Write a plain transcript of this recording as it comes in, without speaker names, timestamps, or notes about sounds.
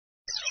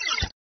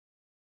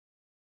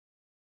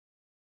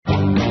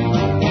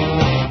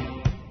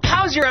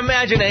How's your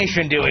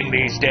imagination doing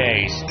these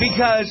days?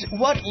 Because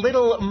what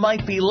little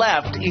might be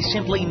left is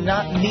simply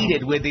not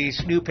needed with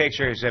these new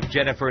pictures of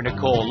Jennifer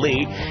Nicole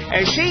Lee,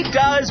 as she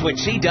does what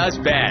she does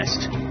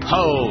best: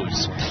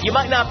 pose. You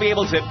might not be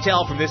able to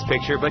tell from this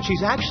picture, but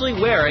she's actually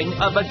wearing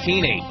a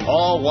bikini,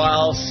 all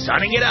while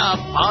sunning it up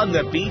on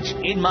the beach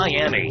in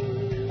Miami.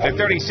 The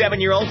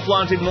 37-year-old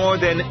flaunted more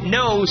than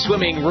no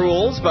swimming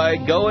rules by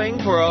going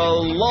for a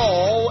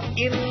lull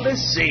in the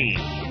sea.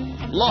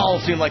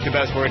 Lull seemed like the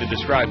best word to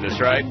describe this,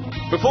 right?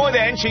 Before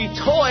then, she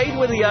toyed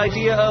with the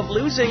idea of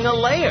losing a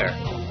layer.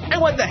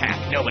 And what the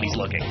heck, nobody's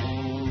looking.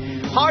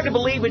 Hard to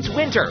believe it's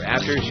winter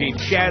after she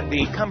shed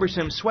the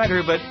cumbersome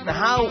sweater, but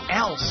how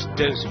else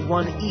does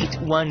one eat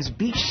one's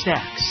beach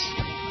snacks?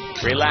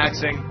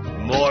 Relaxing,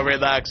 more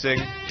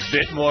relaxing,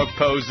 bit more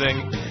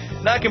posing.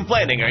 Not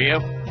complaining, are you?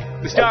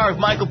 The star of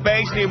Michael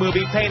Bay's new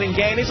movie, Pain and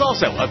Gain, is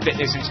also a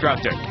fitness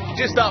instructor.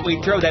 Just thought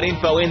we'd throw that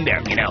info in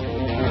there, you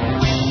know.